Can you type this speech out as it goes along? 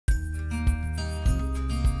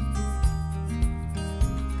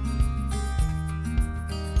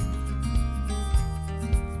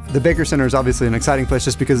The Baker Center is obviously an exciting place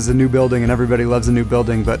just because it's a new building and everybody loves a new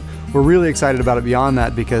building, but we're really excited about it beyond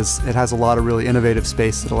that because it has a lot of really innovative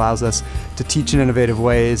space that allows us to teach in innovative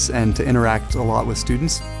ways and to interact a lot with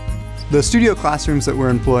students. The studio classrooms that we're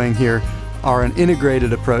employing here are an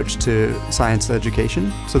integrated approach to science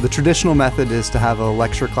education. So the traditional method is to have a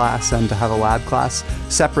lecture class and to have a lab class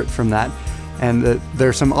separate from that. And there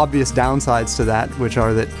are some obvious downsides to that, which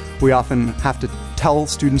are that we often have to tell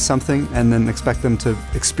students something and then expect them to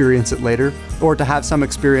experience it later, or to have some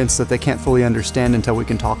experience that they can't fully understand until we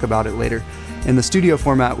can talk about it later. In the studio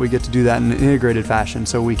format, we get to do that in an integrated fashion,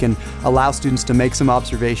 so we can allow students to make some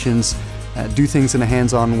observations, do things in a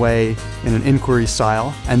hands-on way, in an inquiry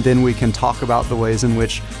style, and then we can talk about the ways in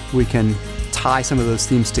which we can tie some of those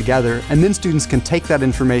themes together, and then students can take that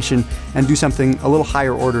information and do something a little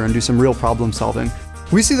higher order and do some real problem solving.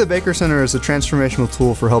 We see the Baker Center as a transformational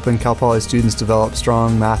tool for helping Cal Poly students develop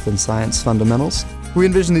strong math and science fundamentals. We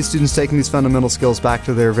envision these students taking these fundamental skills back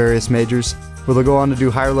to their various majors, where they'll go on to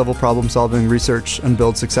do higher level problem solving, research, and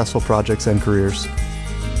build successful projects and careers.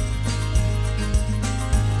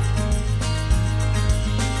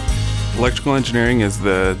 Electrical engineering is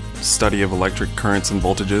the study of electric currents and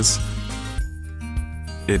voltages.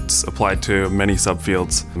 It's applied to many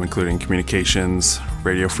subfields, including communications,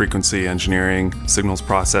 radio frequency engineering, signals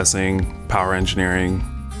processing, power engineering.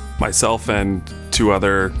 Myself and two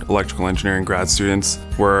other electrical engineering grad students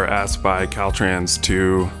were asked by Caltrans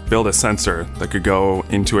to build a sensor that could go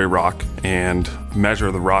into a rock and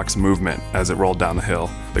measure the rock's movement as it rolled down the hill.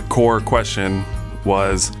 The core question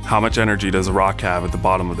was, how much energy does a rock have at the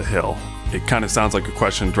bottom of the hill? It kind of sounds like a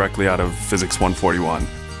question directly out of Physics 141.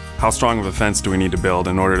 How strong of a fence do we need to build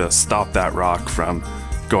in order to stop that rock from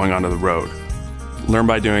going onto the road? Learn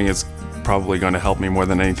by doing is probably going to help me more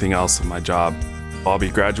than anything else in my job. I'll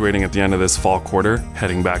be graduating at the end of this fall quarter,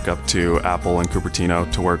 heading back up to Apple in Cupertino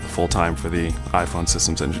to work full-time for the iPhone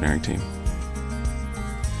systems engineering team.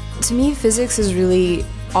 To me, physics is really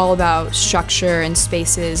all about structure and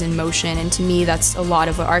spaces and motion, and to me that's a lot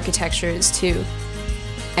of what architecture is too.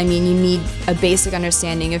 I mean, you need a basic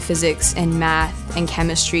understanding of physics and math and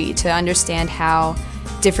chemistry to understand how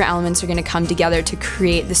different elements are going to come together to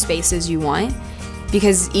create the spaces you want.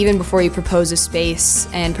 Because even before you propose a space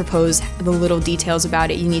and propose the little details about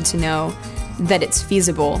it, you need to know that it's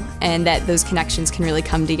feasible and that those connections can really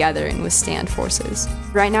come together and withstand forces.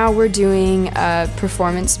 Right now we're doing a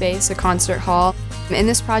performance space, a concert hall. In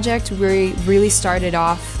this project, we really started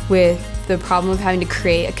off with the problem of having to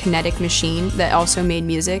create a kinetic machine that also made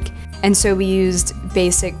music. And so we used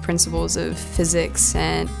basic principles of physics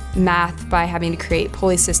and math by having to create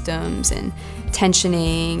pulley systems and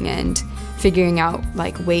tensioning and figuring out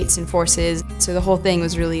like weights and forces. So the whole thing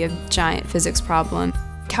was really a giant physics problem.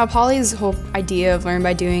 Cal Poly's whole idea of learn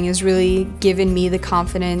by doing has really given me the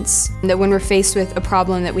confidence that when we're faced with a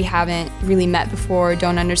problem that we haven't really met before,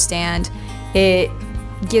 don't understand, it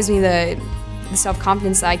gives me the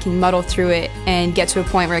self-confidence that I can muddle through it and get to a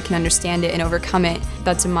point where I can understand it and overcome it.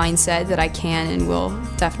 That's a mindset that I can and will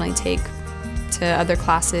definitely take to other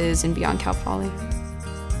classes and beyond Cal Poly.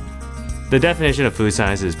 The definition of food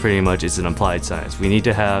science is pretty much it's an applied science. We need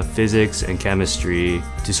to have physics and chemistry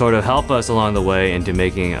to sort of help us along the way into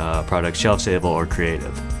making a product shelf-stable or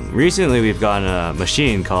creative. Recently we've gotten a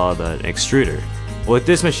machine called an extruder. With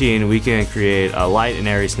this machine we can create a light and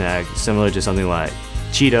airy snack similar to something like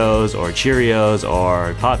Cheetos or Cheerios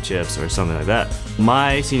or Pop Chips or something like that.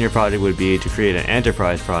 My senior project would be to create an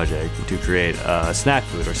enterprise project to create a snack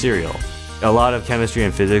food or cereal. A lot of chemistry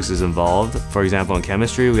and physics is involved. For example, in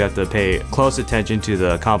chemistry, we have to pay close attention to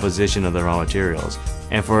the composition of the raw materials.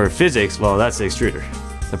 And for physics, well, that's the extruder.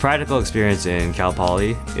 The practical experience in Cal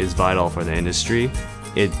Poly is vital for the industry.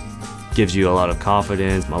 It gives you a lot of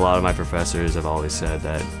confidence. A lot of my professors have always said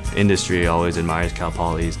that industry always admires Cal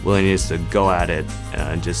Poly's willingness to go at it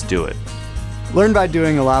and just do it. Learn by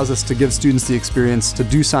doing allows us to give students the experience to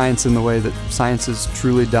do science in the way that science is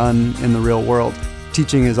truly done in the real world.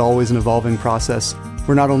 Teaching is always an evolving process.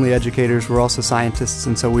 We're not only educators, we're also scientists,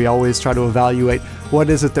 and so we always try to evaluate what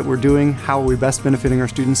is it that we're doing, how are we best benefiting our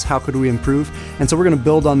students, how could we improve, and so we're going to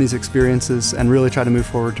build on these experiences and really try to move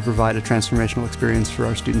forward to provide a transformational experience for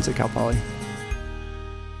our students at Cal Poly.